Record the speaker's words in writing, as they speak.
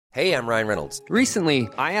Hey, I'm Ryan Reynolds. Recently,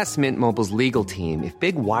 I asked Mint Mobile's legal team if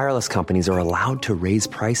big wireless companies are allowed to raise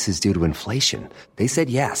prices due to inflation. They said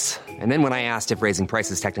yes. And then when I asked if raising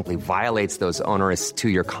prices technically violates those onerous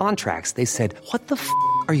two-year contracts, they said, "What the f***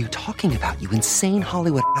 are you talking about, you insane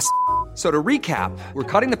Hollywood ass?" So to recap, we're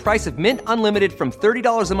cutting the price of Mint Unlimited from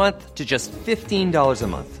 $30 a month to just $15 a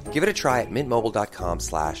month. Give it a try at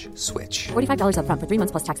mintmobile.com/switch. $45 up front for 3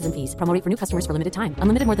 months plus taxes and fees. Promo rate for new customers for limited time.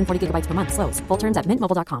 Unlimited more than 40 gigabytes per month. Slows full terms at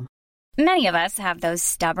mintmobile.com. Many of us have those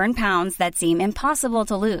stubborn pounds that seem impossible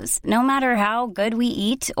to lose, no matter how good we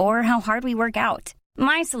eat or how hard we work out.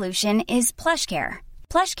 My solution is PlushCare.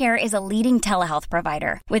 PlushCare is a leading telehealth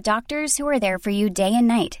provider with doctors who are there for you day and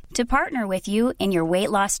night to partner with you in your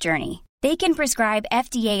weight loss journey. They can prescribe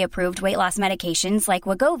FDA-approved weight loss medications like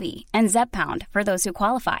Wegovy and Zepbound for those who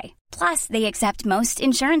qualify. Plus, they accept most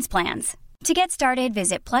insurance plans. To get started,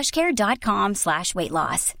 visit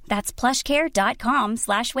plushcare.com/weightloss. That's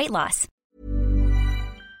plushcare.com/weightloss.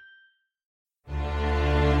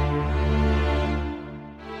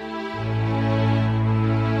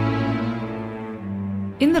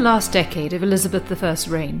 In the last decade of Elizabeth I's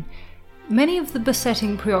reign, many of the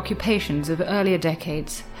besetting preoccupations of earlier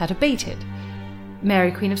decades had abated.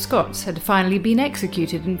 Mary Queen of Scots had finally been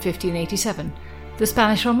executed in 1587. The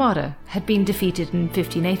Spanish Armada had been defeated in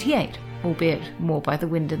 1588, albeit more by the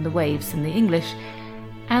wind and the waves than the English,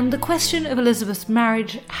 and the question of Elizabeth's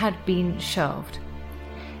marriage had been shelved.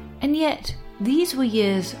 And yet, these were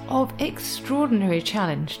years of extraordinary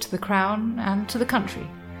challenge to the crown and to the country,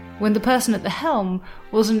 when the person at the helm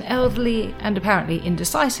was an elderly and apparently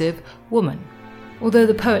indecisive woman. Although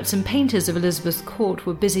the poets and painters of Elizabeth's court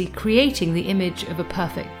were busy creating the image of a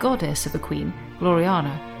perfect goddess of a queen,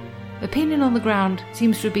 Gloriana, opinion on the ground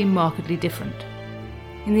seems to have been markedly different.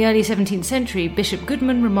 In the early 17th century, Bishop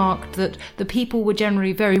Goodman remarked that the people were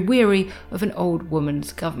generally very weary of an old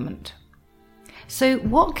woman's government. So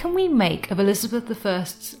what can we make of Elizabeth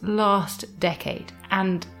I's last decade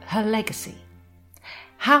and her legacy?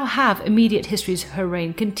 How have immediate histories of her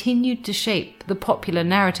reign continued to shape the popular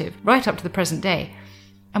narrative right up to the present day?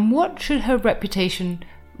 And what should her reputation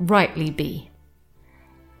rightly be?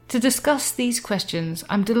 To discuss these questions,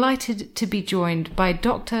 I'm delighted to be joined by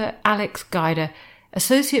Dr. Alex Guider,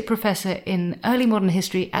 Associate Professor in Early Modern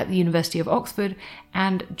History at the University of Oxford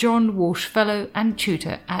and John Walsh Fellow and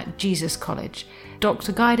Tutor at Jesus College.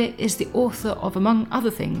 Dr. Guider is the author of, among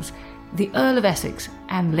other things, The Earl of Essex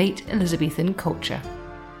and Late Elizabethan Culture.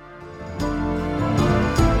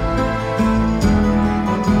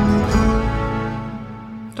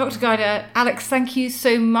 Dr. Guider, Alex, thank you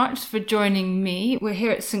so much for joining me. We're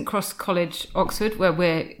here at St Cross College, Oxford, where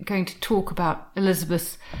we're going to talk about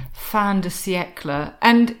Elizabeth's fin de siècle.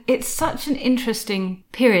 And it's such an interesting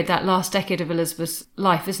period, that last decade of Elizabeth's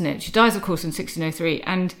life, isn't it? She dies, of course, in 1603,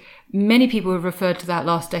 and many people have referred to that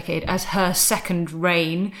last decade as her second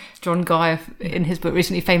reign. John Guy, in his book,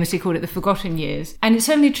 recently famously called it the Forgotten Years. And it's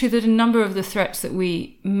certainly true that a number of the threats that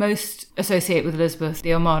we most associate with Elizabeth,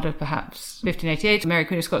 the Armada perhaps, 1588, Mary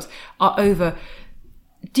Queen of Scots, are over.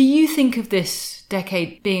 Do you think of this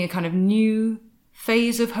decade being a kind of new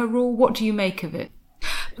phase of her rule? What do you make of it?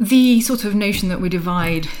 The sort of notion that we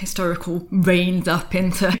divide historical reigns up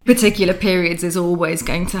into particular periods is always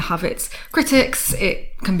going to have its critics. It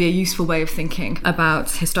can be a useful way of thinking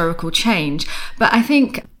about historical change. But I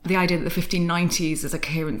think the idea that the 1590s as a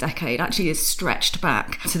coherent decade actually is stretched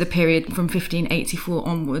back to the period from 1584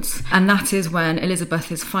 onwards. And that is when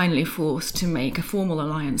Elizabeth is finally forced to make a formal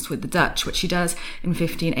alliance with the Dutch, which she does in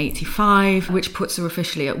 1585, which puts her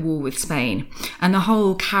officially at war with Spain. And the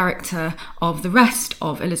whole character of the rest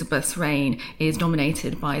of Elizabeth's reign is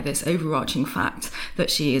dominated by this overarching fact that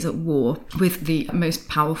she is at war with the most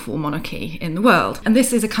powerful monarchy in the world. And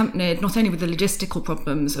this is accompanied not only with the logistical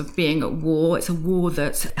problems of being at war, it's a war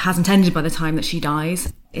that hasn't ended by the time that she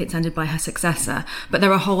dies, it's ended by her successor, but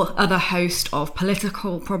there are a whole other host of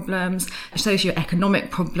political problems, socio-economic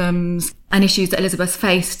problems, and issues that Elizabeth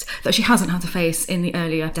faced that she hasn't had to face in the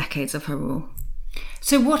earlier decades of her rule.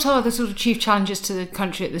 So what are the sort of chief challenges to the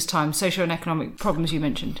country at this time, social and economic problems you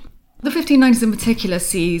mentioned? The 1590s in particular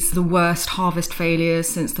sees the worst harvest failures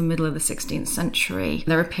since the middle of the 16th century.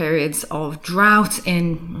 There are periods of drought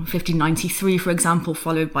in 1593, for example,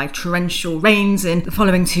 followed by torrential rains in the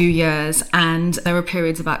following 2 years, and there are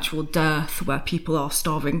periods of actual dearth where people are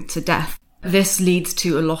starving to death. This leads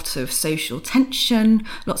to a lot of social tension.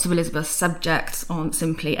 Lots of Elizabeth's subjects aren't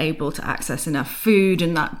simply able to access enough food,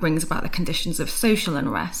 and that brings about the conditions of social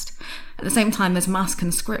unrest. At the same time, there's mass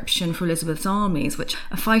conscription for Elizabeth's armies, which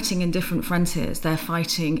are fighting in different frontiers. They're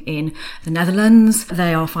fighting in the Netherlands,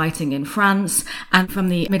 they are fighting in France, and from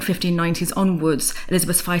the mid-1590s onwards,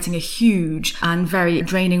 Elizabeth's fighting a huge and very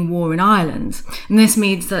draining war in Ireland. And this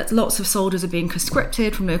means that lots of soldiers are being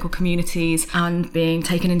conscripted from local communities and being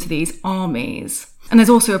taken into these armies. And there's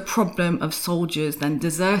also a problem of soldiers then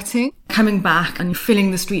deserting, coming back and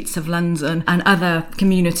filling the streets of London and other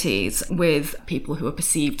communities with people who are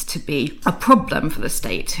perceived to be a problem for the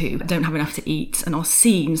state, who don't have enough to eat and are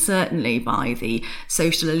seen certainly by the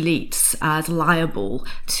social elites as liable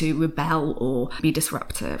to rebel or be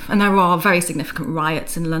disruptive. And there are very significant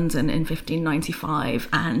riots in London in 1595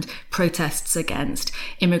 and protests against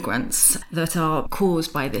immigrants that are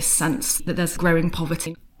caused by this sense that there's growing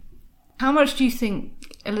poverty. How much do you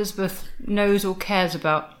think Elizabeth knows or cares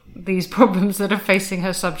about these problems that are facing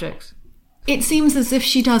her subjects? It seems as if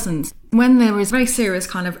she doesn't. When there was a very serious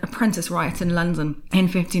kind of apprentice riot in London in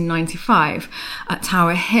 1595 at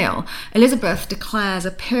Tower Hill, Elizabeth declares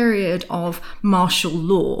a period of martial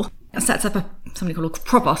law, sets up somebody called a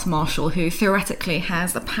provost marshal who theoretically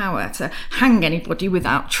has the power to hang anybody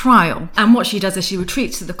without trial. And what she does is she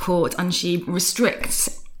retreats to the court and she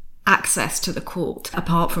restricts access to the court,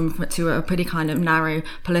 apart from to a pretty kind of narrow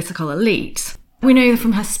political elite. We know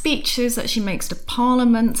from her speeches that she makes to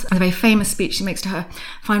Parliament, a very famous speech she makes to her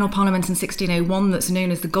final Parliament in 1601 that's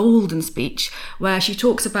known as the Golden Speech, where she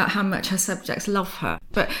talks about how much her subjects love her.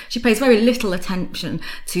 But she pays very little attention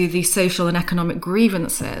to the social and economic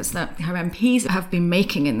grievances that her MPs have been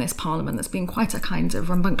making in this Parliament. That's been quite a kind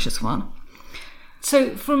of rambunctious one.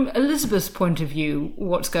 So from Elizabeth's point of view,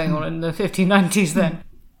 what's going on in the 1590s then?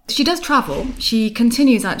 She does travel. She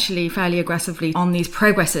continues actually fairly aggressively on these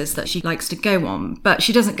progresses that she likes to go on, but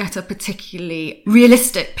she doesn't get a particularly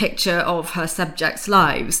realistic picture of her subjects'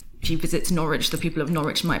 lives. She visits Norwich. The people of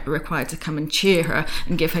Norwich might be required to come and cheer her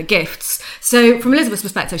and give her gifts. So from Elizabeth's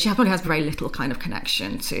perspective, she probably has very little kind of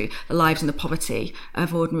connection to the lives and the poverty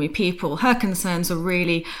of ordinary people. Her concerns are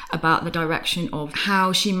really about the direction of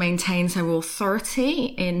how she maintains her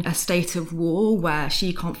authority in a state of war where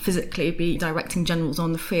she can't physically be directing generals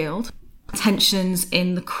on the field. Tensions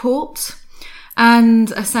in the court,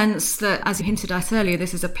 and a sense that, as you hinted at earlier,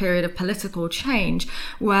 this is a period of political change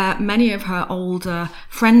where many of her older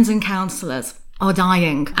friends and counsellors are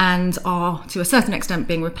dying and are, to a certain extent,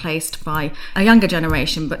 being replaced by a younger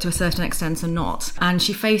generation, but to a certain extent are not. And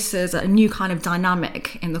she faces a new kind of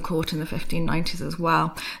dynamic in the court in the 1590s as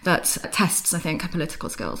well that tests, I think, her political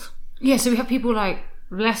skills. Yeah, so we have people like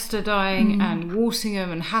Leicester dying and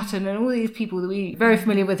Walsingham and Hatton and all these people that we're very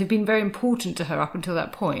familiar with have been very important to her up until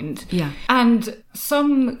that point. Yeah. And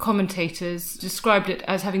some commentators described it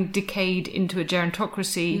as having decayed into a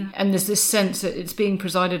gerontocracy, and there's this sense that it's being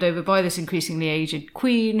presided over by this increasingly aged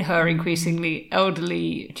queen, her increasingly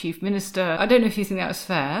elderly chief minister. I don't know if you think that was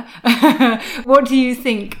fair. What do you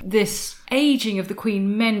think this aging of the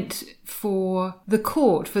queen meant for the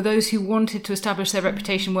court, for those who wanted to establish their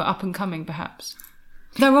reputation, were up and coming perhaps?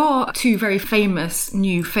 There are two very famous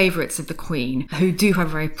new favourites of the Queen who do have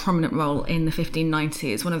a very prominent role in the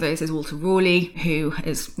 1590s. One of those is Walter Raleigh, who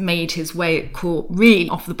has made his way at court really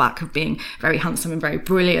off the back of being very handsome and very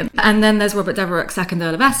brilliant. And then there's Robert Devereux, 2nd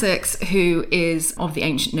Earl of Essex, who is of the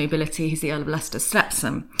ancient nobility. He's the Earl of Leicester's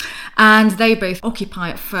stepson. And they both occupy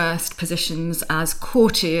at first positions as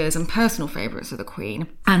courtiers and personal favourites of the Queen,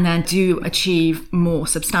 and then do achieve more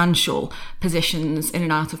substantial positions in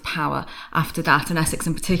and out of power after that. And Essex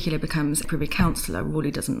in particular becomes Privy Councillor. Raleigh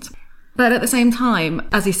doesn't. But at the same time,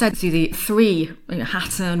 as he said to the three,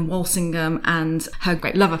 Hatton, Walsingham, and her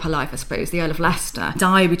great love of her life, I suppose, the Earl of Leicester,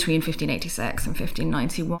 die between 1586 and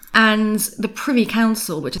 1591. And the Privy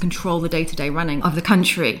Council, which control the day-to-day running of the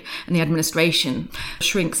country and the administration,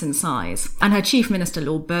 shrinks in size. And her chief minister,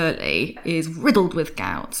 Lord Burleigh, is riddled with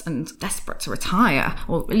gout and desperate to retire,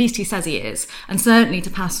 or at least he says he is, and certainly to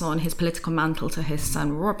pass on his political mantle to his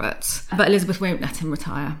son Robert. But Elizabeth won't let him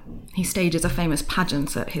retire. He stages a famous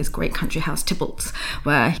pageant at his great country house Tybalt's,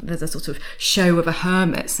 where there's a sort of show of a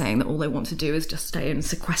hermit saying that all they want to do is just stay and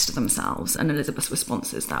sequester themselves. And Elizabeth's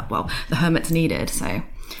response is that, well, the hermit's needed, so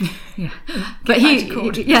yeah. But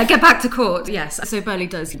get back to court, yes. So Burleigh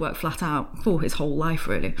does work flat out for his whole life,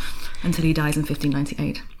 really, until he dies in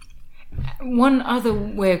 1598. One other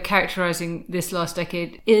way of characterising this last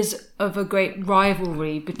decade is of a great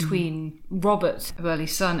rivalry between Robert,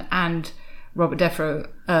 Burleigh's son, and Robert Defro,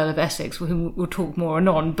 Earl of Essex, whom we'll talk more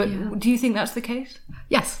on. But do you think that's the case?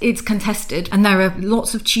 Yes, it's contested, and there are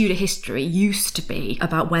lots of Tudor history used to be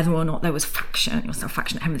about whether or not there was faction. Was there a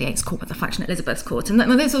faction at Henry VIII's court, was there a faction at Elizabeth's court? And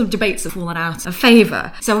those sort of debates have fallen out of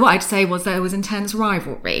favour. So what I'd say was there was intense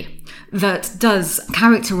rivalry that does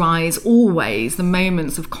characterise always the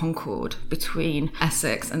moments of concord between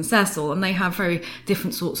Essex and Cecil, and they have very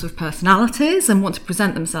different sorts of personalities and want to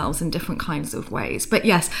present themselves in different kinds of ways. But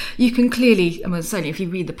yes, you can clearly, certainly if you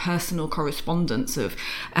read the personal correspondence of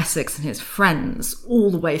Essex and his friends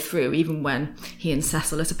all the way through, even when he and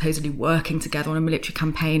Cecil are supposedly working together on a military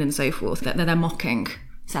campaign and so forth, that they're mocking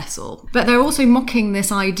Cecil. But they're also mocking this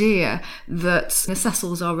idea that the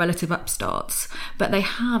Cecils are relative upstarts, but they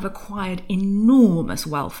have acquired enormous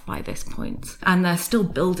wealth by this point, and they're still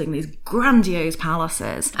building these grandiose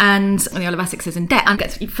palaces, and the Earl of Essex is in debt and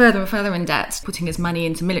gets further and further in debt, putting his money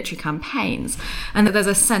into military campaigns, and that there's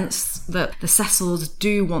a sense that the Cecils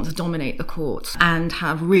do want to dominate the court and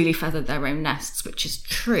have really feathered their own nests, which is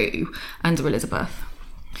true under Elizabeth.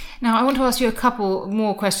 Now, I want to ask you a couple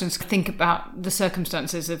more questions to think about the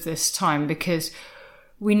circumstances of this time, because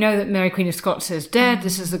we know that Mary Queen of Scots is dead.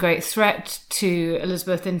 This is the great threat to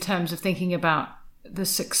Elizabeth in terms of thinking about the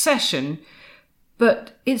succession.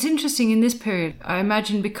 But it's interesting in this period, I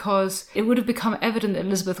imagine, because it would have become evident that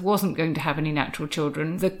Elizabeth wasn't going to have any natural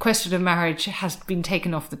children. The question of marriage has been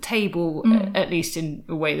taken off the table, at least in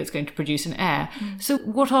a way that's going to produce an heir. So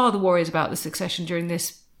what are the worries about the succession during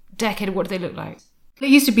this decade? What do they look like? It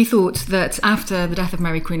used to be thought that after the death of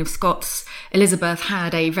Mary Queen of Scots, Elizabeth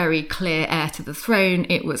had a very clear heir to the throne.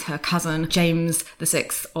 It was her cousin, James VI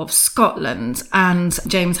of Scotland, and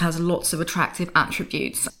James has lots of attractive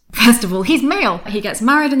attributes. First of all, he's male. He gets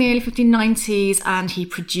married in the early 1590s and he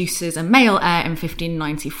produces a male heir in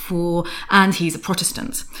 1594, and he's a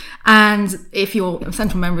Protestant. And if you're a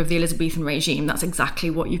central member of the Elizabethan regime, that's exactly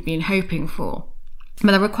what you've been hoping for.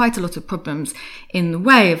 But there were quite a lot of problems in the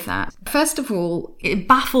way of that. First of all, it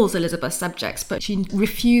baffles Elizabeth's subjects, but she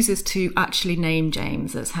refuses to actually name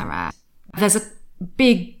James as her heir. There's a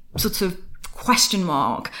big sort of question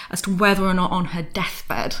mark as to whether or not on her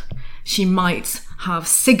deathbed she might have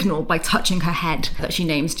signalled by touching her head that she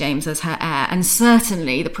names James as her heir. And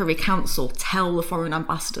certainly the Privy Council tell the foreign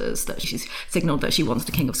ambassadors that she's signalled that she wants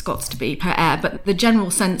the King of Scots to be her heir. But the general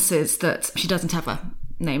sense is that she doesn't ever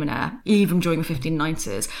name an heir, even during the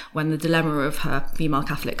 1590s, when the dilemma of her female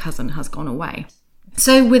Catholic cousin has gone away.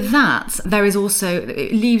 So with that, there is also,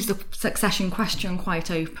 it leaves the succession question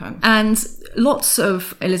quite open. And lots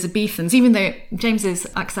of Elizabethans, even though James's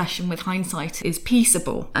accession with hindsight is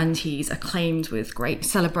peaceable and he's acclaimed with great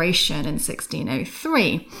celebration in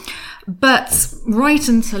 1603, but right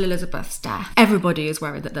until Elizabeth's death, everybody is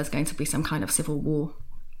worried that there's going to be some kind of civil war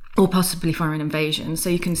or possibly foreign invasion. So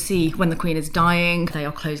you can see when the Queen is dying, they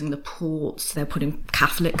are closing the ports, they're putting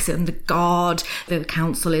Catholics in the guard, the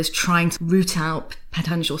council is trying to root out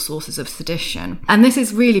potential sources of sedition. And this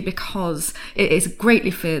is really because it is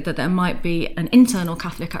greatly feared that there might be an internal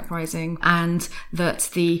Catholic uprising and that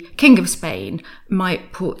the King of Spain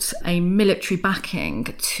might put a military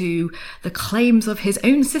backing to the claims of his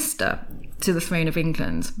own sister to the throne of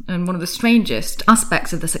England. And one of the strangest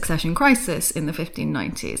aspects of the succession crisis in the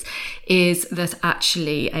 1590s is that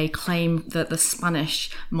actually a claim that the Spanish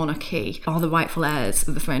monarchy are the rightful heirs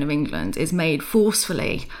of the throne of England is made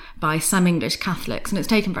forcefully by some English Catholics, and it's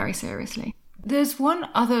taken very seriously. There's one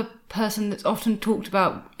other person that's often talked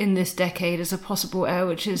about in this decade as a possible heir,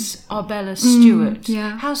 which is Arbella Stewart.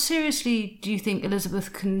 How seriously do you think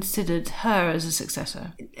Elizabeth considered her as a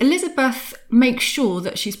successor? Elizabeth makes sure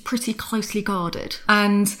that she's pretty closely guarded.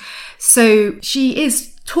 And so she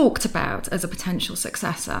is talked about as a potential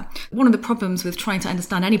successor. One of the problems with trying to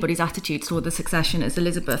understand anybody's attitudes toward the succession is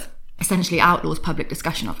Elizabeth essentially outlaws public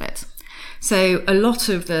discussion of it. So a lot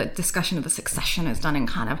of the discussion of the succession is done in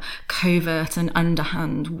kind of covert and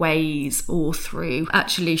underhand ways all through.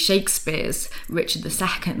 Actually, Shakespeare's Richard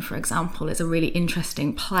II, for example, is a really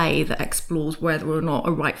interesting play that explores whether or not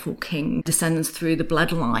a rightful king descends through the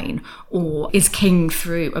bloodline or is king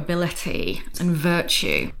through ability and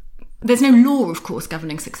virtue. There's no law, of course,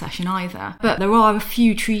 governing succession either, but there are a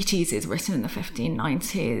few treatises written in the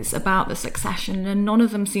 1590s about the succession, and none of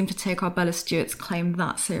them seem to take Arbella Stewart's claim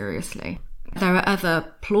that seriously. There are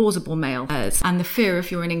other plausible male heirs, and the fear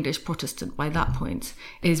if you're an English Protestant by that point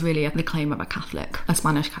is really the claim of a Catholic, a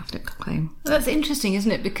Spanish Catholic claim. Well, that's interesting,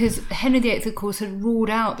 isn't it? Because Henry VIII, of course, had ruled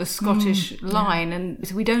out the Scottish line, and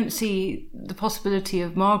so we don't see the possibility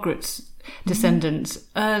of Margaret's descendants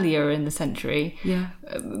earlier in the century,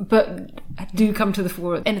 but do come to the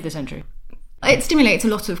fore at the end of the century. It stimulates a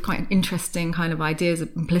lot of quite interesting kind of ideas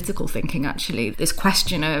and political thinking, actually. This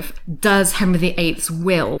question of, does Henry VIII's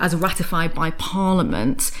will, as ratified by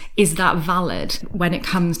Parliament, is that valid when it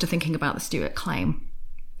comes to thinking about the Stuart claim?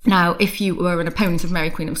 Now, if you were an opponent of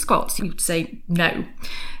Mary Queen of Scots, you'd say no.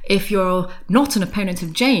 If you're not an opponent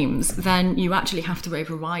of James, then you actually have to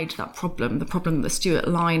override that problem, the problem that the Stuart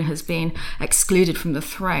line has been excluded from the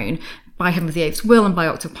throne by Henry VIII's will and by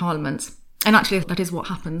Act of Parliament. And actually, that is what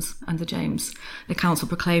happens under James. The council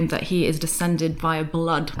proclaimed that he is descended via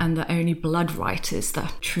blood, and that only blood right is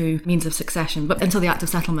the true means of succession. But until the Act of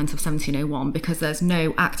Settlement of 1701, because there's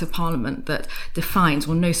no Act of Parliament that defines,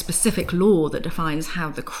 or no specific law that defines how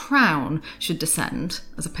the crown should descend,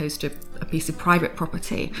 as opposed to a piece of private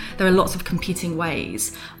property, there are lots of competing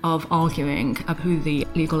ways of arguing of who the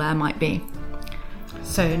legal heir might be.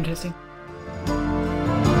 So interesting.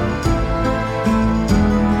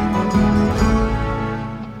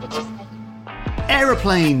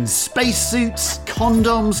 Aeroplanes, spacesuits,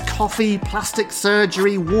 condoms, coffee, plastic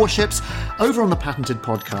surgery, warships. Over on the Patented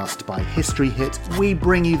podcast by History Hit, we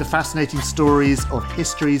bring you the fascinating stories of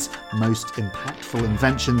history's most impactful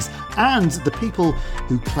inventions and the people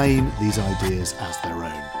who claim these ideas as their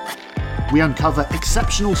own. We uncover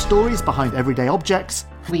exceptional stories behind everyday objects.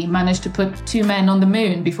 We managed to put 2 men on the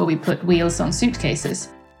moon before we put wheels on suitcases.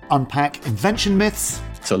 Unpack invention myths.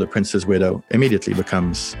 So the prince's widow immediately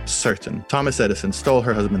becomes certain Thomas Edison stole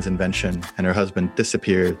her husband's invention, and her husband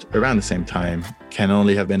disappeared around the same time, can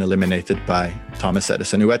only have been eliminated by Thomas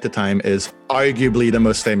Edison, who at the time is arguably the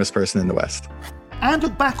most famous person in the West. And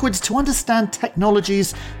look backwards to understand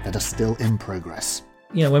technologies that are still in progress.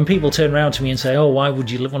 You know, when people turn around to me and say, oh, why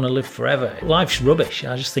would you want to live forever? Life's rubbish.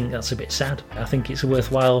 I just think that's a bit sad. I think it's a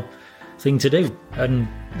worthwhile thing to do. And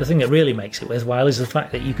the thing that really makes it worthwhile is the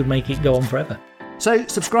fact that you could make it go on forever. So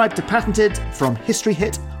subscribe to Patented from History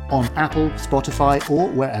Hit on Apple, Spotify, or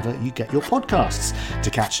wherever you get your podcasts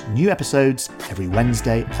to catch new episodes every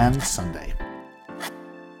Wednesday and Sunday.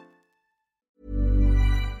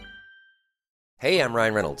 Hey, I'm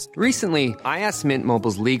Ryan Reynolds. Recently, I asked Mint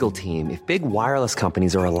Mobile's legal team if big wireless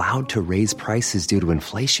companies are allowed to raise prices due to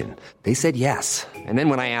inflation. They said yes. And then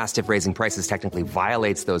when I asked if raising prices technically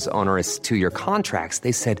violates those onerous 2-year contracts,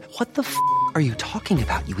 they said, what the f*** are you talking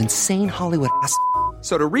about, you insane Hollywood ass f-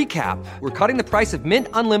 So to recap, we're cutting the price of Mint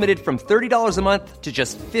Unlimited from $30 a month to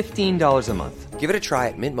just $15 a month. Give it a try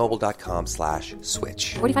at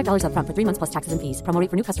mintmobile.com/switch. $45 up front for 3 months plus taxes and fees. Promo rate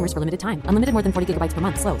for new customers for limited time. Unlimited more than 40 gigabytes per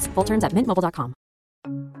month. Slows full terms at mintmobile.com.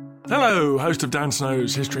 Hello, host of Dan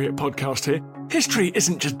Snow's History Hit podcast here. History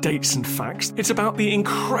isn't just dates and facts. It's about the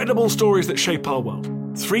incredible stories that shape our world.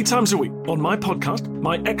 3 times a week on my podcast,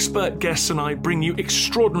 my expert guests and I bring you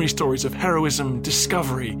extraordinary stories of heroism,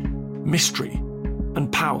 discovery, mystery, and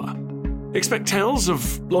power. Expect tales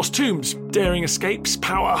of lost tombs, daring escapes,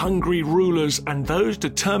 power-hungry rulers, and those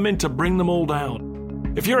determined to bring them all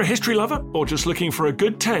down. If you're a history lover or just looking for a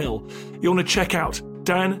good tale, you'll want to check out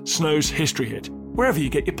Dan Snow's History Hit, wherever you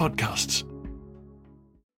get your podcasts.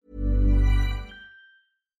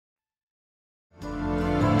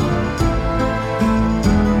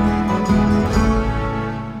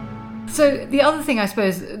 So the other thing I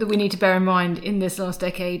suppose that we need to bear in mind in this last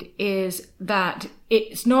decade is that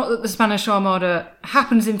it's not that the Spanish Armada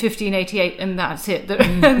happens in 1588 and that's it.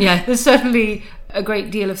 There's certainly a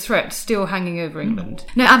great deal of threat still hanging over England.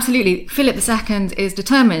 No, absolutely. Philip II is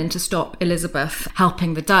determined to stop Elizabeth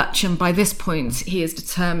helping the Dutch, and by this point he is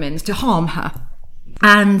determined to harm her.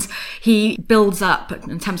 And he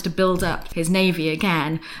attempts to build up his navy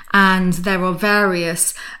again, and there are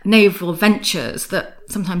various naval ventures that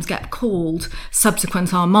sometimes get called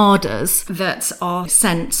subsequent armadas that are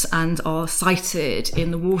sent and are sighted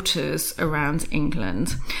in the waters around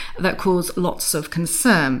England that cause lots of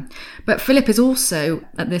concern. But Philip is also,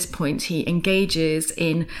 at this point, he engages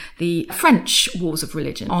in the French wars of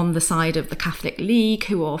religion on the side of the Catholic League,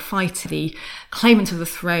 who are fighting the claimant of the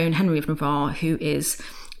throne, Henry of Navarre, who is,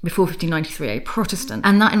 before 1593, a Protestant.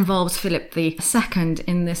 And that involves Philip II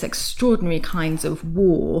in this extraordinary kinds of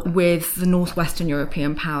war with the northwestern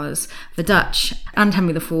European powers, the Dutch and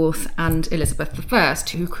Henry IV and Elizabeth I,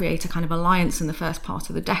 who create a kind of alliance in the first part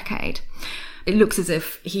of the decade. It looks as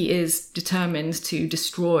if he is determined to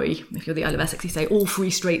destroy, if you're the Earl of Essex, you say, all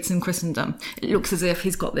free straits in Christendom. It looks as if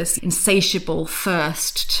he's got this insatiable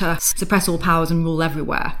thirst to suppress all powers and rule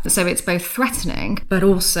everywhere. So it's both threatening, but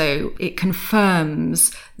also it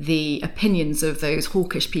confirms the opinions of those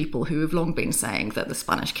hawkish people who have long been saying that the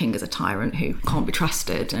Spanish king is a tyrant who can't be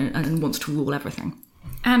trusted and wants to rule everything.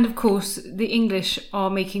 And of course, the English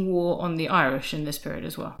are making war on the Irish in this period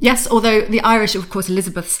as well. Yes, although the Irish, of course,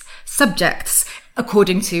 Elizabeth's subjects,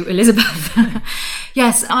 according to Elizabeth.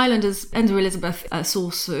 Yes, Ireland is, under Elizabeth, a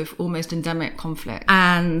source of almost endemic conflict.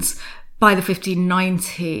 And by the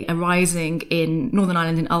 1590, a rising in Northern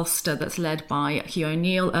Ireland in Ulster that's led by Hugh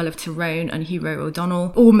O'Neill, Earl of Tyrone, and Hero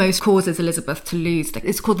O'Donnell almost causes Elizabeth to lose.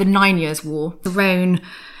 It's called the 9 Years' War. Tyrone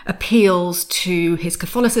appeals to his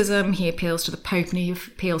Catholicism, he appeals to the Pope, and he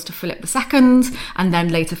appeals to Philip II, and then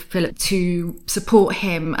later Philip, to support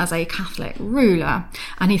him as a Catholic ruler,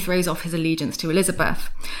 and he throws off his allegiance to Elizabeth.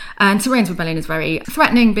 And Tyrone's rebellion is very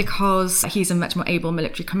threatening because he's a much more able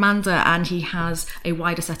military commander, and he has a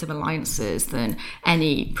wider set of alliances than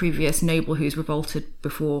any previous noble who's revolted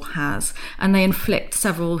before has. And they inflict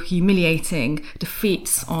several humiliating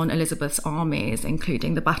defeats on Elizabeth's armies,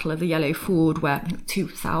 including the Battle of the Yellow Ford, where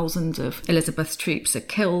 2,000 of Elizabeth's troops are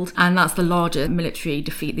killed, and that's the largest military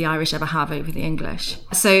defeat the Irish ever have over the English.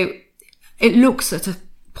 So it looks at a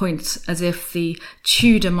point as if the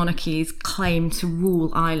Tudor monarchy's claim to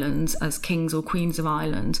rule Ireland as kings or queens of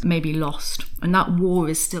Ireland may be lost, and that war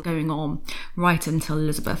is still going on right until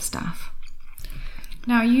Elizabeth's death.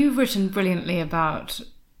 Now, you've written brilliantly about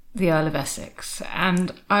the Earl of Essex,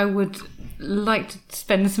 and I would like to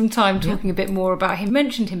spend some time talking a bit more about him. You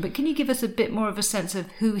mentioned him, but can you give us a bit more of a sense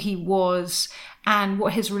of who he was and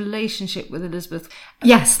what his relationship with Elizabeth?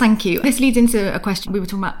 Yes, thank you. This leads into a question we were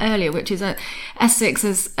talking about earlier, which is that Essex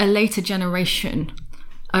is a later generation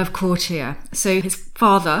of courtier. So his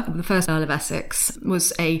father, the first Earl of Essex,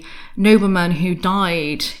 was a nobleman who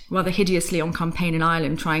died rather hideously on campaign in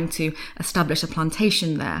Ireland trying to establish a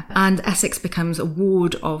plantation there. And Essex becomes a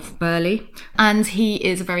ward of Burghley, and he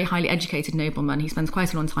is a very highly educated nobleman. He spends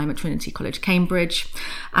quite a long time at Trinity College, Cambridge,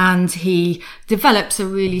 and he develops a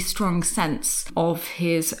really strong sense of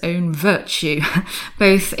his own virtue,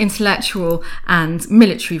 both intellectual and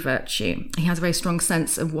military virtue. He has a very strong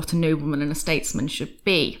sense of what a nobleman and a statesman should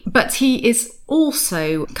be. But he is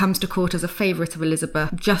also comes to court as a favourite of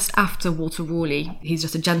Elizabeth just after Walter Raleigh. He's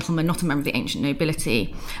just a gentleman, not a member of the ancient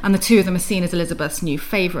nobility. And the two of them are seen as Elizabeth's new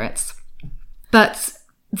favourites. But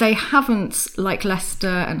they haven't, like Leicester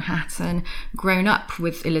and Hatton, grown up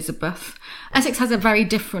with Elizabeth. Essex has a very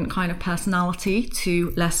different kind of personality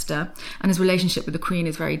to Leicester, and his relationship with the Queen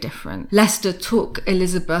is very different. Leicester took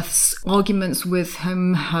Elizabeth's arguments with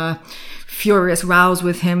him, her furious rows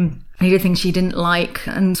with him, he did things she didn't like,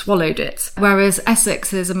 and swallowed it. Whereas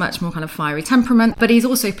Essex is a much more kind of fiery temperament, but he's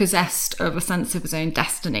also possessed of a sense of his own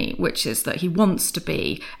destiny, which is that he wants to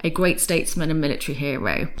be a great statesman and military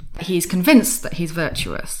hero. He's convinced that he's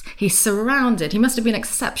virtuous. He's surrounded, he must have been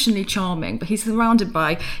exceptionally charming, but he's surrounded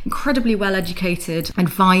by incredibly well-educated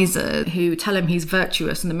advisors who tell him he's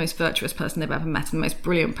virtuous and the most virtuous person they've ever met and the most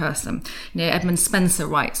brilliant person. You know, Edmund Spenser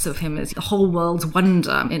writes of him as the whole world's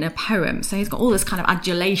wonder in a poem. So he's got all this kind of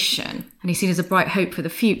adulation, and he's seen as a bright hope for the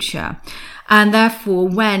future. And therefore,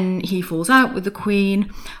 when he falls out with the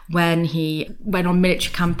Queen, when he went on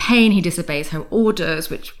military campaign, he disobeys her orders,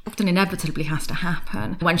 which often inevitably has to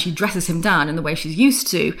happen. When she dresses him down in the way she's used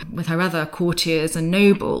to with her other courtiers and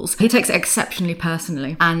nobles, he takes it exceptionally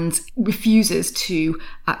personally and refuses to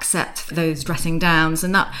accept those dressing downs,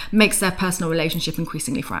 and that makes their personal relationship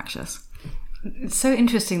increasingly fractious. It's so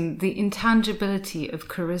interesting, the intangibility of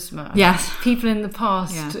charisma. Yes. People in the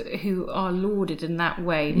past who are lauded in that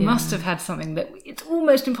way must have had something that it's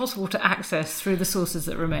almost impossible to access through the sources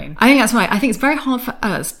that remain. I think that's right. I think it's very hard for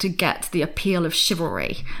us to get the appeal of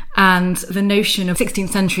chivalry and the notion of 16th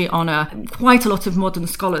century honour. Quite a lot of modern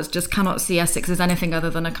scholars just cannot see Essex as anything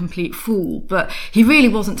other than a complete fool, but he really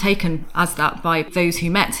wasn't taken as that by those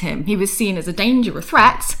who met him. He was seen as a danger, a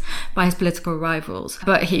threat by his political rivals,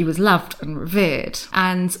 but he was loved and revered,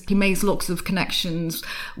 and he makes lots of connections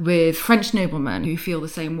with French noblemen who feel the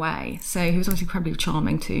same way. So he was obviously incredibly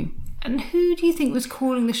charming too. And who do you think was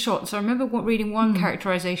calling the shots? I remember reading one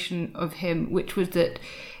characterisation of him, which was that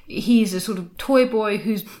he's a sort of toy boy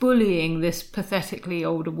who's bullying this pathetically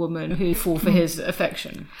older woman who fall for his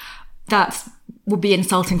affection. That would be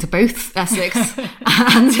insulting to both Essex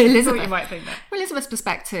and Elizabeth. You might think that. From Elizabeth's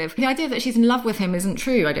perspective, the idea that she's in love with him isn't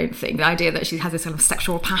true, I don't think. The idea that she has this kind of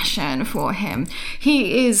sexual passion for him.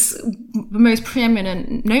 He is the most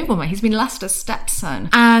preeminent nobleman. He's been Leicester's stepson,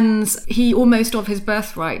 and he almost of his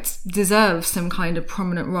birthright deserves some kind of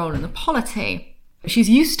prominent role in the polity. She's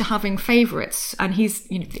used to having favourites, and he's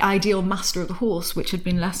the ideal master of the horse, which had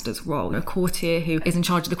been Leicester's role, a courtier who is in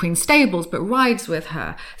charge of the Queen's stables but rides with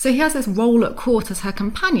her. So he has this role at court as her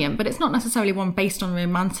companion, but it's not necessarily one based on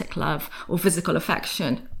romantic love or physical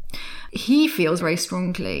affection. He feels very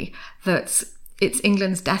strongly that it's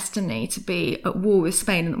England's destiny to be at war with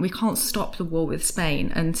Spain, and that we can't stop the war with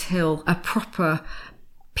Spain until a proper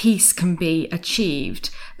peace can be achieved,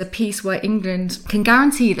 the peace where England can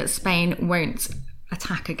guarantee that Spain won't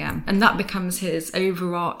attack again. And that becomes his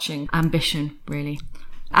overarching ambition, really.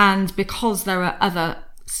 And because there are other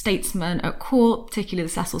statesmen at court, particularly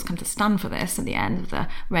the Cecils come to stand for this at the end of the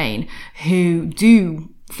reign, who do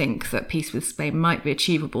think that peace with Spain might be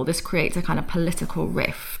achievable, this creates a kind of political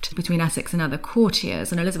rift between Essex and other courtiers,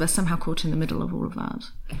 and Elizabeth somehow caught in the middle of all of that.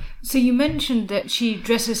 So you mentioned that she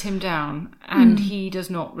dresses him down and he does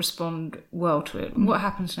not respond well to it. What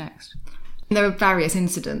happens next? There are various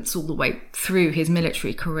incidents all the way through his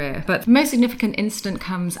military career, but the most significant incident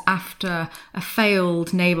comes after a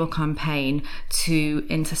failed naval campaign to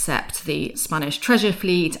intercept the Spanish treasure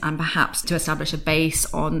fleet and perhaps to establish a base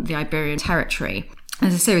on the Iberian territory.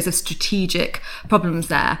 There's a series of strategic problems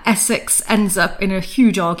there. Essex ends up in a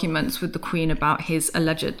huge argument with the Queen about his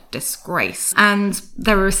alleged disgrace. And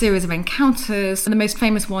there are a series of encounters. And the most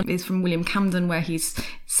famous one is from William Camden, where he's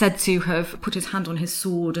said to have put his hand on his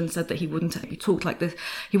sword and said that he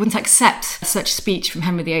wouldn't accept such speech from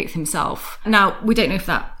Henry VIII himself. Now, we don't know if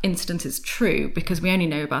that incident is true because we only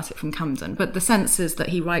know about it from Camden, but the sense is that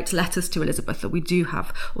he writes letters to Elizabeth that we do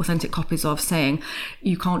have authentic copies of saying,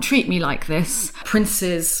 you can't treat me like this.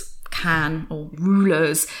 Princes can, or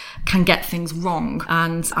rulers can get things wrong,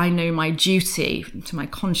 and I know my duty to my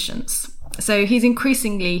conscience. So he's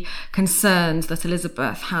increasingly concerned that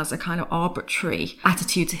Elizabeth has a kind of arbitrary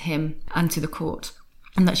attitude to him and to the court,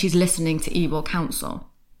 and that she's listening to evil counsel.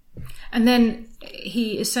 And then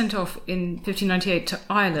he is sent off in 1598 to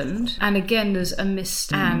Ireland, and again there's a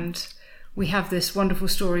mist, and we have this wonderful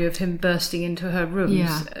story of him bursting into her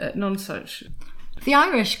rooms at Nonsuch. The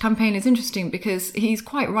Irish campaign is interesting because he's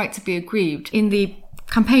quite right to be aggrieved. In the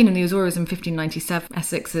campaign in the Azores in 1597,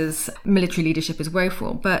 Essex's military leadership is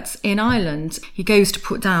woeful. But in Ireland, he goes to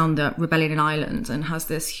put down the rebellion in Ireland and has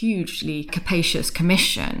this hugely capacious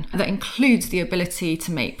commission that includes the ability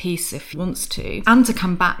to make peace if he wants to, and to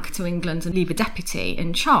come back to England and leave a deputy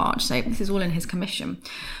in charge. So this is all in his commission.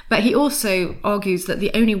 But he also argues that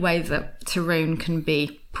the only way that Tyrone can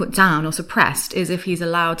be put down or suppressed is if he's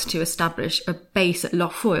allowed to establish a base at Lough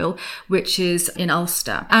Foyle, which is in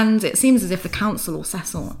Ulster. And it seems as if the council, or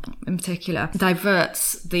Cecil in particular,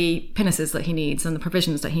 diverts the pinnaces that he needs and the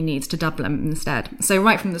provisions that he needs to Dublin instead. So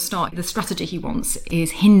right from the start, the strategy he wants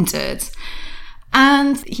is hindered.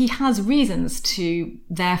 And he has reasons to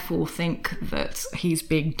therefore think that he's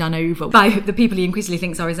being done over by the people he increasingly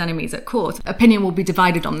thinks are his enemies at court. Opinion will be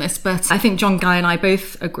divided on this, but I think John Guy and I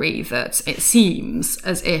both agree that it seems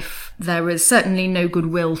as if there is certainly no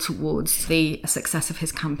goodwill towards the success of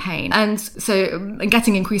his campaign. And so,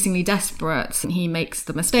 getting increasingly desperate, he makes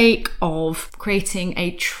the mistake of creating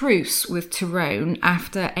a truce with Tyrone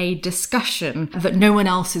after a discussion that no one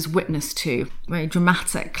else is witness to. Very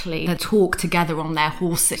dramatically, they talk together on their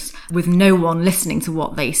horses with no one listening to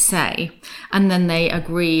what they say, and then they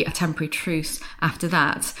agree a temporary truce after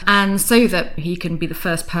that. And so that he can be the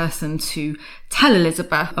first person to tell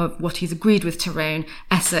Elizabeth of what he's agreed with Tyrone,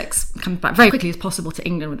 Essex comes back very quickly as possible to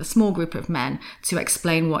England with a small group of men to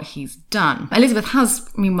explain what he's done. Elizabeth has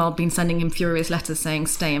meanwhile been sending him furious letters saying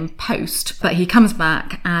stay in post, but he comes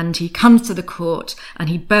back and he comes to the court and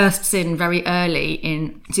he bursts in very early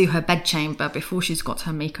into her bedchamber before she's got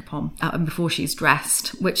her makeup on and before she's dressed,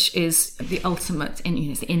 which is the ultimate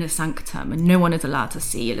the inner sanctum, and no one is allowed to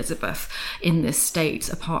see Elizabeth in this state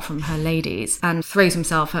apart from her ladies, and throws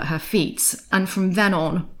himself at her feet. And from then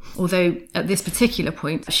on, although at this particular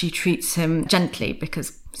point she treats him gently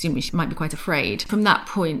because presumably she might be quite afraid, from that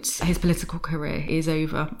point his political career is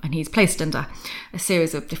over and he's placed under a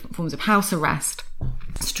series of different forms of house arrest,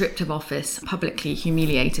 stripped of office, publicly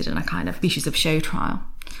humiliated in a kind of species of show trial.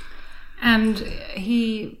 And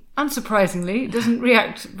he, unsurprisingly, doesn't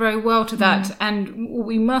react very well to that. And what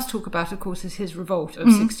we must talk about, of course, is his revolt of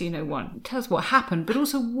 1601. Tell us what happened, but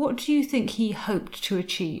also what do you think he hoped to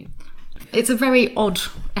achieve? It's a very odd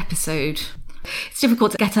episode. It's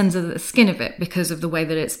difficult to get under the skin of it because of the way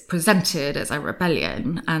that it's presented as a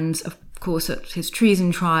rebellion. And of course, at his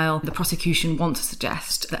treason trial, the prosecution want to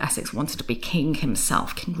suggest that Essex wanted to be king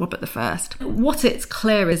himself, King Robert I. What it's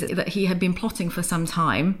clear is that he had been plotting for some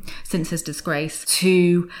time, since his disgrace,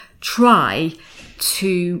 to try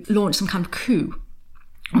to launch some kind of coup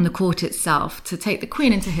on the court itself, to take the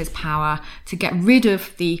Queen into his power, to get rid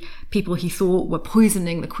of the people he thought were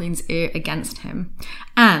poisoning the Queen's ear against him,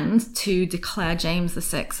 and to declare James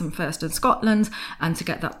VI first in Scotland, and to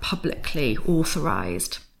get that publicly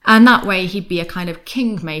authorised. And that way he'd be a kind of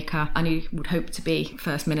kingmaker, and he would hope to be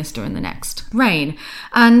First Minister in the next reign.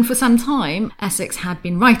 And for some time, Essex had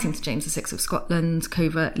been writing to James VI of Scotland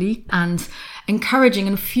covertly and encouraging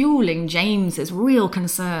and fueling James's real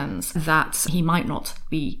concerns that he might not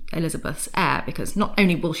be Elizabeth's heir, because not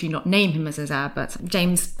only will she not name him as his heir, but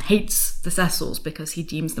James hates the Cecils because he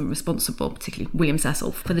deems them responsible, particularly William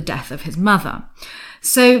Cecil, for the death of his mother.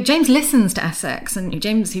 So James listens to Essex, and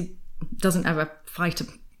James, who doesn't ever fight a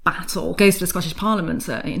battle, goes to the Scottish Parliament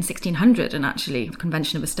in 1600, and actually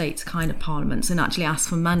Convention of Estates kind of parliaments, and actually asks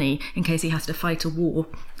for money in case he has to fight a war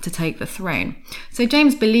to take the throne. So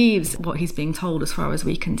James believes what he's being told, as far as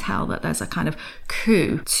we can tell, that there's a kind of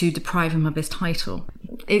coup to deprive him of his title.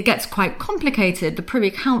 It gets quite complicated, the Privy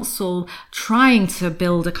Council trying to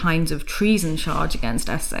build a kind of treason charge against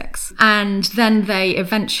Essex, and then they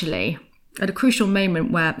eventually, at a crucial moment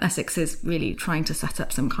where Essex is really trying to set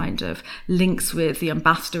up some kind of links with the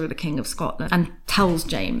ambassador of the King of Scotland, and tells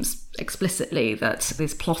James explicitly that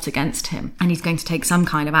there's plot against him and he's going to take some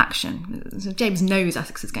kind of action. So James knows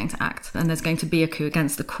Essex is going to act and there's going to be a coup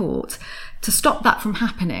against the court. To stop that from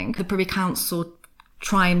happening, the Privy Council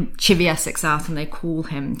try and chivvy Essex out, and they call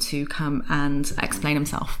him to come and explain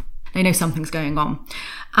himself. They know something's going on.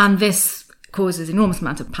 And this causes enormous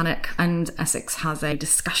amount of panic, and Essex has a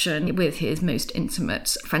discussion with his most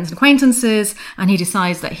intimate friends and acquaintances, and he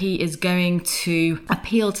decides that he is going to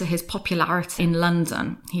appeal to his popularity in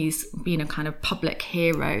London. He's been a kind of public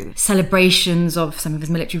hero, celebrations of some of his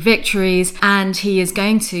military victories, and he is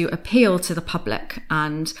going to appeal to the public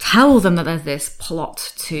and tell them that there's this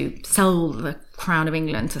plot to sell the Crown of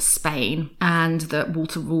England to Spain, and that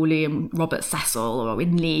Walter Raleigh and Robert Cecil are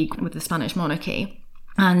in league with the Spanish monarchy,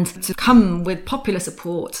 and to come with popular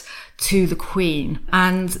support to the Queen.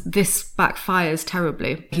 And this backfires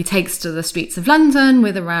terribly. He takes to the streets of London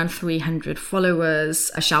with around 300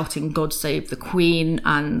 followers, shouting "God save the Queen"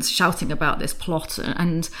 and shouting about this plot,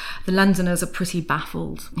 and the Londoners are pretty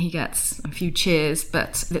baffled. He gets a few cheers,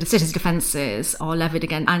 but the city's defences are levied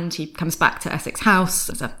again, and he comes back to Essex House.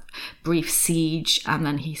 There's a brief siege, and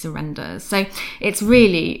then he surrenders. So it's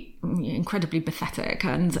really incredibly pathetic,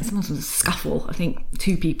 and sometimes a scuffle. I think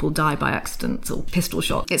 2 people die by accident or pistol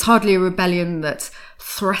shot. It's hardly a rebellion that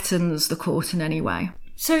threatens the court in any way.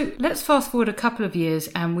 So let's fast forward a couple of years,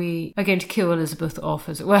 and we are going to kill Elizabeth off,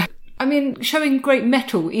 as it were. I mean, showing great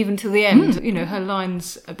mettle even to the end. You know, her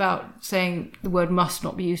lines about saying the word must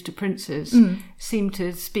not be used to princes seem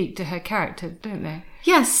to speak to her character, don't they?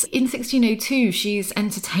 Yes, in 1602 she's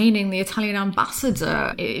entertaining the Italian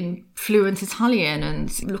ambassador in fluent Italian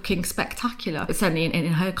and looking spectacular, certainly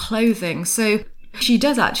in her clothing. So she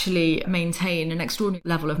does actually maintain an extraordinary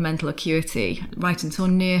level of mental acuity right until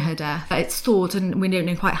near her death. It's thought, and we don't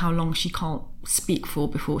know quite how long she can't speak for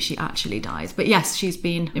before she actually dies. But yes, she's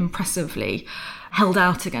been impressively held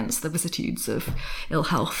out against the vicissitudes of ill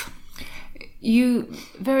health. You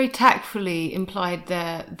very tactfully implied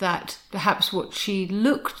there that perhaps what she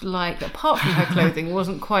looked like, apart from her clothing,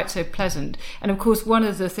 wasn't quite so pleasant. And of course, one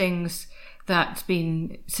of the things that's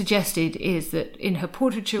been suggested is that in her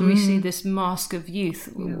portraiture we see this mask of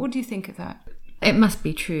youth. Yeah. What do you think of that? It must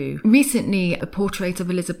be true. Recently, a portrait of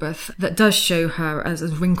Elizabeth that does show her as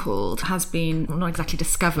wrinkled has been, well, not exactly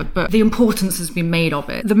discovered, but the importance has been made of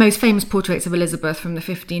it. The most famous portraits of Elizabeth from the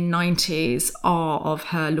 1590s are of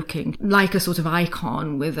her looking like a sort of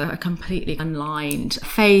icon with a completely unlined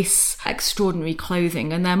face, extraordinary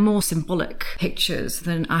clothing, and they're more symbolic pictures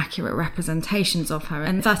than accurate representations of her.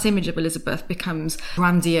 And that image of Elizabeth becomes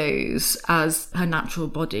grandiose as her natural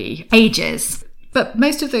body ages. But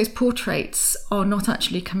most of those portraits are not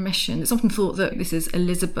actually commissioned. It's often thought that this is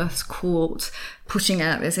Elizabeth's court pushing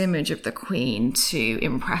out this image of the Queen to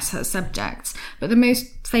impress her subjects. But the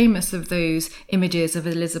most famous of those images of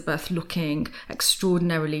Elizabeth looking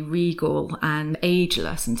extraordinarily regal and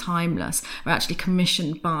ageless and timeless are actually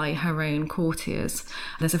commissioned by her own courtiers.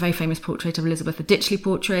 There's a very famous portrait of Elizabeth, a Ditchley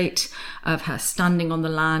portrait of her standing on the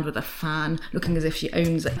land with a fan, looking as if she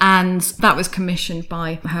owns it. And that was commissioned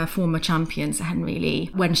by her former champion, Sir Henry Lee,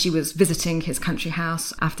 when she was visiting his country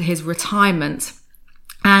house after his retirement.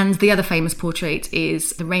 And the other famous portrait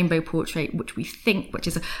is the Rainbow Portrait, which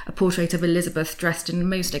is a portrait of Elizabeth dressed in the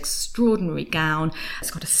most extraordinary gown.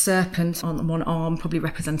 It's got a serpent on one arm, probably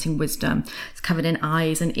representing wisdom. It's covered in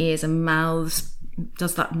eyes and ears and mouths,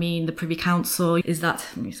 Does that mean the Privy Council? Is that,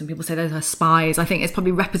 some people say those are spies. I think it's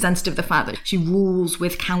probably representative of the fact that she rules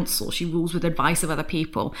with counsel, she rules with advice of other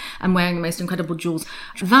people, and wearing the most incredible jewels.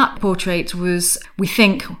 That portrait was, we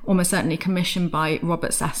think, almost certainly commissioned by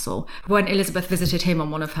Robert Cecil when Elizabeth visited him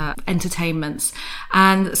on one of her entertainments.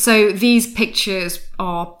 And so these pictures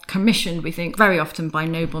are commissioned, we think, very often by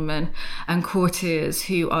noblemen and courtiers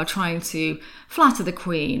who are trying to flatter the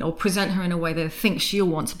Queen or present her in a way they think she'll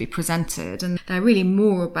want to be presented. And they're really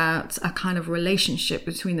more about a kind of relationship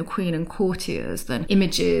between the Queen and courtiers than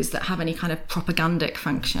images that have any kind of propagandic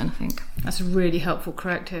function, I think. That's a really helpful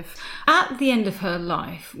corrective. At the end of her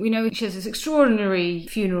life, we know she has this extraordinary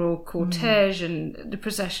funeral cortege and the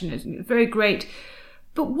procession is very great.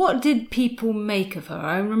 But what did people make of her?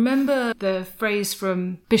 I remember the phrase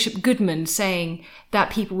from Bishop Goodman saying that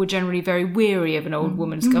people were generally very weary of an old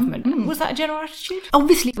woman's government. Was that a general attitude?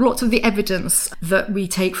 Obviously, lots of the evidence that we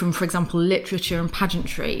take from, for example, literature and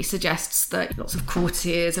pageantry suggests that lots of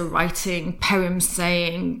courtiers are writing poems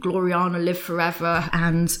saying Gloriana live forever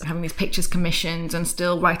and having these pictures commissioned and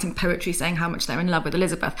still writing poetry saying how much they're in love with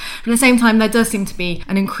Elizabeth. But at the same time, there does seem to be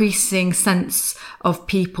an increasing sense of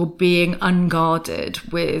people being unguarded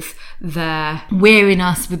with their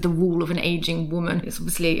weariness with the rule of an aging woman. It's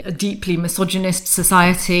obviously a deeply misogynist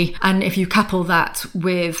society, and if you couple that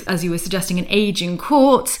with, as you were suggesting, an aging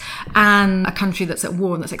court and a country that's at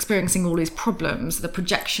war and that's experiencing all these problems, the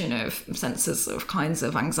projection of senses of kinds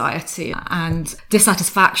of anxiety and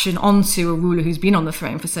dissatisfaction onto a ruler who's been on the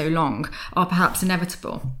throne for so long are perhaps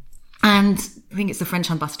inevitable. And I think it's the French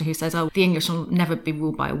ambassador who says, the English will never be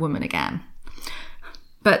ruled by a woman again.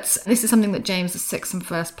 But this is something that James VI and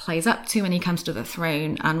First plays up to when he comes to the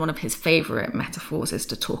throne, and one of his favourite metaphors is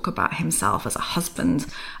to talk about himself as a husband.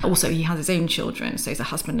 Also, he has his own children, so he's a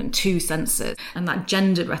husband in two senses. And that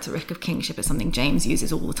gendered rhetoric of kingship is something James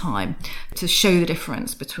uses all the time to show the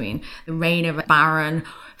difference between the reign of a barren,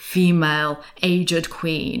 female, aged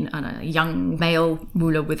queen and a young male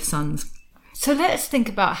ruler with sons. So let's think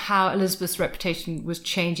about how Elizabeth's reputation was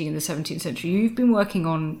changing in the 17th century. You've been working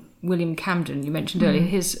on William Camden, you mentioned earlier,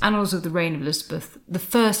 his Annals of the Reign of Elizabeth, the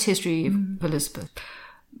first history of Elizabeth.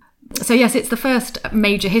 So yes, it's the first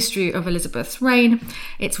major history of Elizabeth's reign.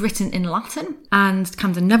 It's written in Latin, and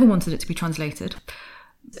Camden never wanted it to be translated.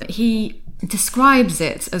 He describes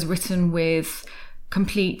it as written with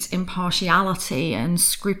complete impartiality and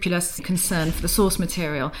scrupulous concern for the source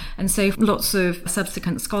material. And so lots of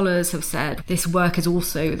subsequent scholars have said this work is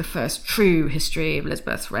also the first true history of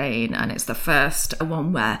Elizabeth's reign, and it's the first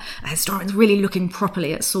one where a historian's really looking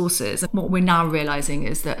properly at sources. And what we're now realising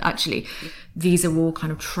is that actually these are all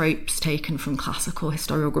kind of tropes taken from classical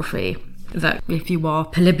historiography. That if you are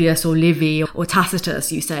Polybius or Livy or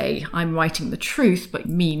Tacitus, you say, I'm writing the truth, but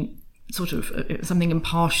mean sort of something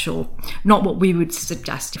impartial, not what we would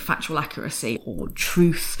suggest factual accuracy or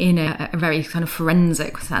truth in a very kind of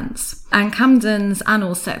forensic sense. And Camden's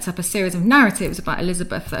Annals sets up a series of narratives about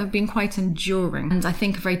Elizabeth that have been quite enduring, and I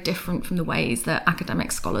think are very different from the ways that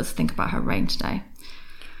academic scholars think about her reign today.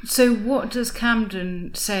 So what does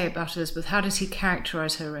Camden say about Elizabeth? How does he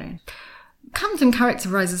characterise her reign? Camden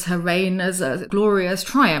characterises her reign as a glorious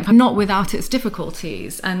triumph, not without its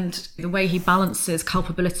difficulties, and the way he balances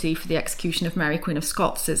culpability for the execution of Mary Queen of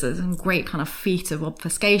Scots is a great kind of feat of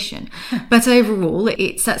obfuscation. But overall,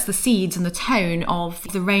 it sets the seeds and the tone of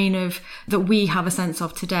the reign that we have a sense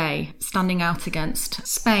of today, standing out against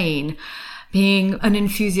Spain, being an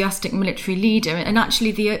enthusiastic military leader. And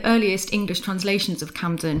actually the earliest English translations of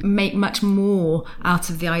Camden make much more out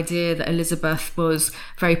of the idea that Elizabeth was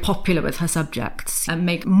very popular with her subjects and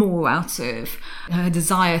make more out of her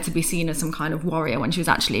desire to be seen as some kind of warrior when she was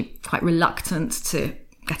actually quite reluctant to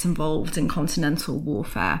get involved in continental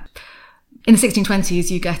warfare. In the 1620s,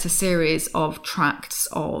 you get a series of tracts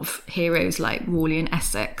of heroes like Raleigh and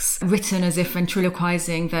Essex, written as if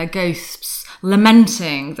ventriloquising their ghosts,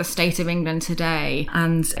 lamenting the state of England today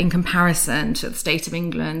and in comparison to the state of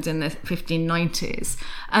England in the 1590s.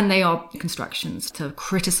 And they are constructions to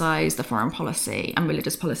criticise the foreign policy and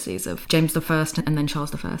religious policies of James I and then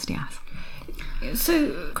Charles I, yes. So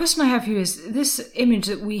the question I have here is, this image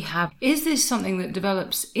that we have, is this something that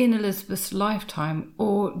develops in Elizabeth's lifetime,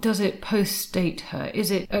 or does it post-date her? Is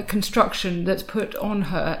it a construction that's put on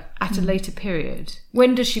her at a later period?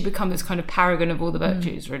 When does she become this kind of paragon of all the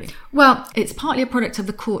virtues, really? Well, it's partly a product of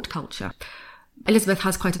the court culture. Elizabeth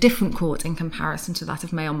has quite a different court in comparison to that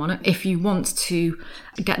of male monarch. If you want to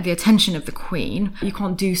get the attention of the Queen, you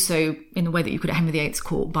can't do so in the way that you could at Henry VIII's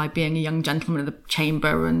court by being a young gentleman of the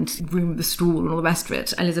chamber and groom of the stool and all the rest of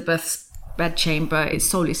it. Elizabeth's bedchamber is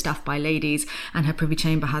solely staffed by ladies, and her privy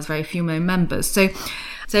chamber has very few male members. So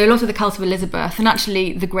a lot of the cult of Elizabeth, and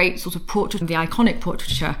actually the great sort of portrait, the iconic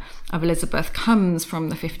portraiture of Elizabeth, comes from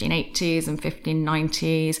the 1580s and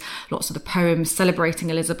 1590s. Lots of the poems celebrating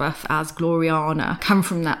Elizabeth as Gloriana come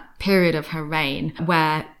from that period of her reign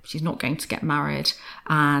where she's not going to get married,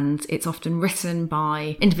 and it's often written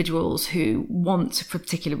by individuals who want, for a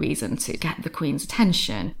particular reason, to get the Queen's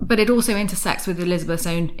attention. But it also intersects with Elizabeth's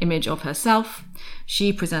own image of herself.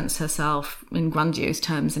 She presents herself in grandiose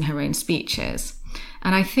terms in her own speeches.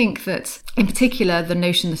 And I think that, in particular, the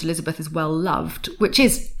notion that Elizabeth is well loved, which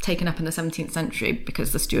is taken up in the 17th century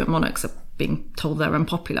because the Stuart monarchs are being told they're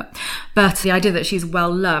unpopular. But the idea that she's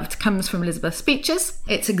well loved comes from Elizabeth's speeches.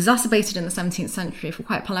 It's exacerbated in the 17th century for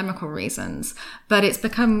quite polemical reasons, but it's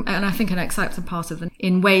become, and I think, an accepted part of it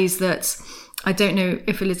in ways that I don't know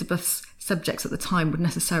if Elizabeth's subjects at the time would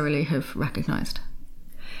necessarily have recognised.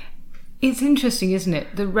 It's interesting, isn't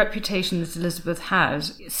it? The reputation that Elizabeth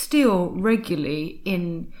has still regularly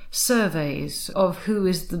in surveys of who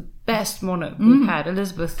is the best monarch we've had.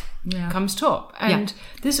 Elizabeth comes top. And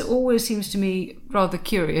this always seems to me rather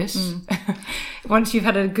curious. Once you've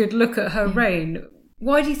had a good look at her reign,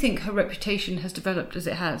 why do you think her reputation has developed as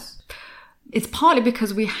it has? It's partly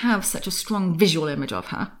because we have such a strong visual image of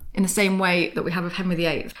her, in the same way that we have of Henry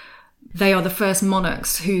VIII. They are the first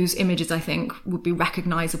monarchs whose images, I think, would be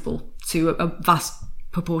recognisable to a vast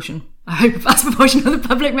proportion. I hope a vast proportion of the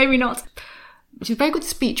public, maybe not. She's a very good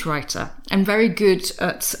speechwriter and very good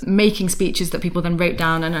at making speeches that people then wrote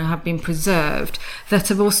down and have been preserved, that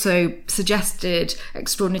have also suggested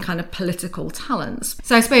extraordinary kind of political talents.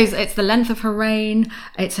 So I suppose it's the length of her reign,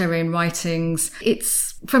 it's her own writings.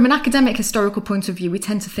 It's, from an academic historical point of view, we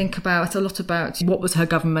tend to think about a lot about what was her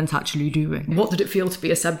government actually doing? What did it feel to be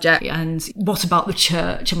a subject? And what about the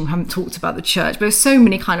church? And we haven't talked about the church. But there's so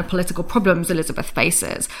many kind of political problems Elizabeth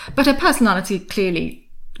faces. But her personality clearly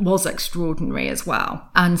was extraordinary as well.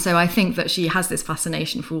 And so I think that she has this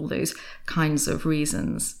fascination for all those kinds of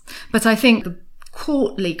reasons. But I think the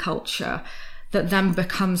courtly culture that then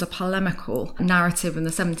becomes a polemical narrative in the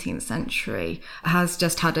 17th century has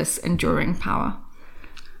just had this enduring power.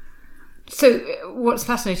 So what's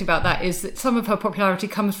fascinating about that is that some of her popularity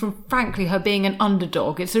comes from, frankly, her being an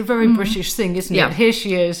underdog. It's a very British thing, isn't it? Here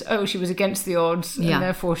she is, she was against the odds, and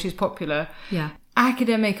therefore she's popular.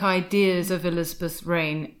 Academic ideas of Elizabeth's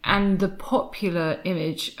reign and the popular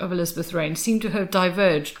image of Elizabeth's reign seem to have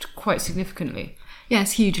diverged quite significantly.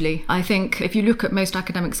 Yes, hugely. I think if you look at most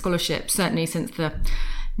academic scholarship, certainly since the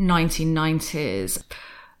 1990s,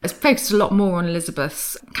 it's focused a lot more on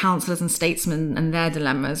Elizabeth's counsellors and statesmen and their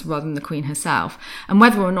dilemmas rather than the Queen herself. And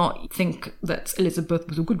whether or not you think that Elizabeth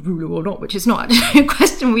was a good ruler or not, which is not actually a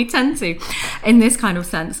question we tend to in this kind of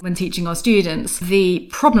sense when teaching our students, the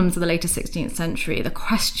problems of the later 16th century, the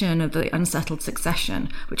question of the unsettled succession,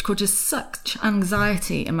 which causes such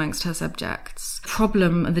anxiety amongst her subjects,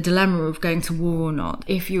 problem, the dilemma of going to war or not.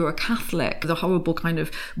 If you're a Catholic, the horrible kind of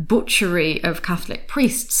butchery of Catholic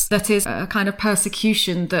priests, that is a kind of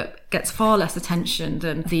persecution that gets far less attention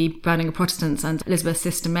than the burning of Protestants and Elizabeth's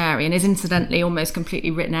sister Mary, and is incidentally almost completely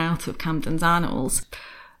written out of Camden's annals.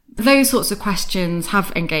 Those sorts of questions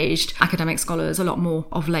have engaged academic scholars a lot more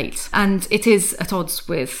of late, and it is at odds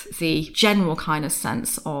with the general kind of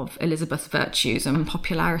sense of Elizabeth's virtues and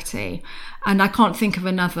popularity. And I can't think of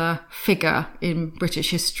another figure in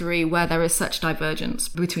British history where there is such divergence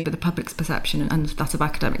between the public's perception and that of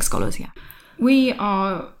academic scholars. We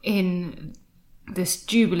are in this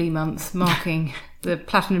Jubilee month marking the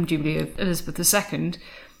Platinum Jubilee of Elizabeth II,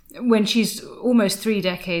 when she's almost 3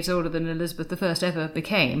 decades older than Elizabeth I ever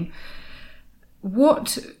became.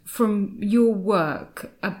 What, from your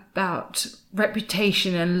work about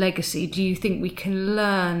reputation and legacy, do you think we can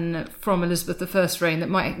learn from Elizabeth I's reign that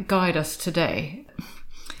might guide us today?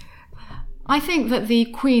 I think that the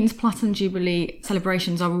Queen's Platinum Jubilee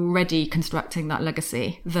celebrations are already constructing that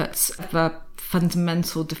legacy, that the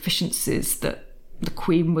fundamental deficiencies that the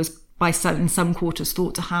Queen was in some quarters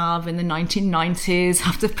thought to have in the 1990s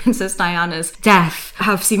after Princess Diana's death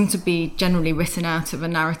have seemed to be generally written out of a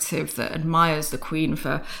narrative that admires the Queen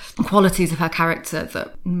for qualities of her character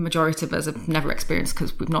that the majority of us have never experienced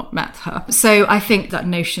because we've not met her. So I think that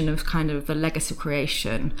notion of kind of the legacy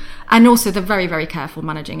creation and also the very, very careful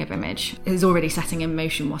managing of image is already setting in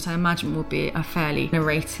motion what I imagine will be a fairly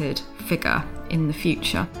narrated figure in the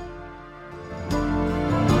future.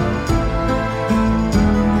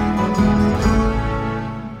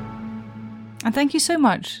 And thank you so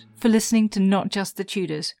much for listening to Not Just the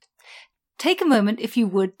Tudors. Take a moment, if you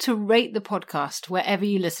would, to rate the podcast wherever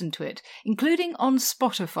you listen to it, including on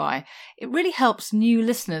Spotify. It really helps new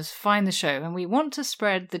listeners find the show, and we want to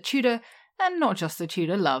spread the Tudor, and not just the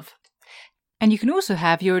Tudor, love. And you can also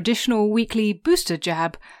have your additional weekly booster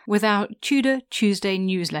jab with our Tudor Tuesday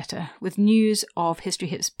newsletter, with news of History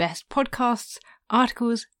Hit's best podcasts,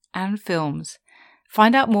 articles, and films.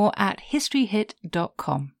 Find out more at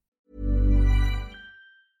historyhit.com.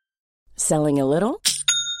 Selling a little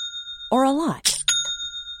or a lot?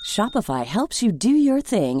 Shopify helps you do your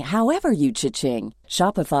thing however you cha-ching.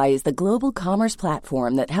 Shopify is the global commerce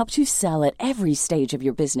platform that helps you sell at every stage of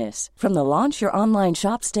your business. From the launch your online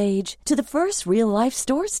shop stage to the first real-life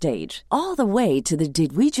store stage, all the way to the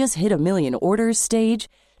did we just hit a million orders stage.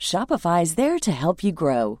 Shopify is there to help you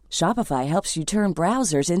grow. Shopify helps you turn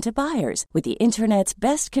browsers into buyers with the internet's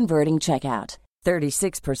best converting checkout.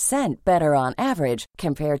 36% better on average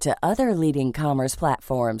compared to other leading commerce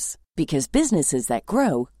platforms. Because businesses that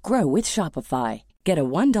grow, grow with Shopify. Get a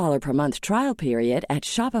 $1 per month trial period at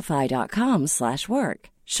shopify.com/work.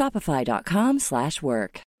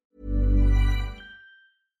 Shopify.com/work.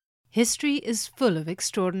 History is full of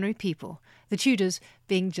extraordinary people, the Tudors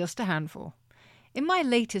being just a handful. In my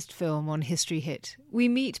latest film on History Hit, we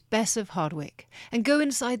meet Bess of Hardwick and go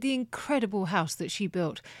inside the incredible house that she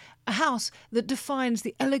built, a house that defines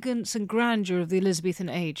the elegance and grandeur of the Elizabethan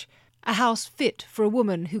age, a house fit for a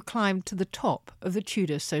woman who climbed to the top of the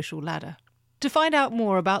Tudor social ladder. To find out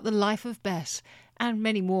more about the life of Bess and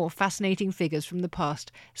many more fascinating figures from the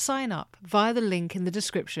past, sign up via the link in the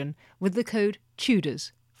description with the code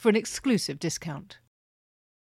TUDORS for an exclusive discount.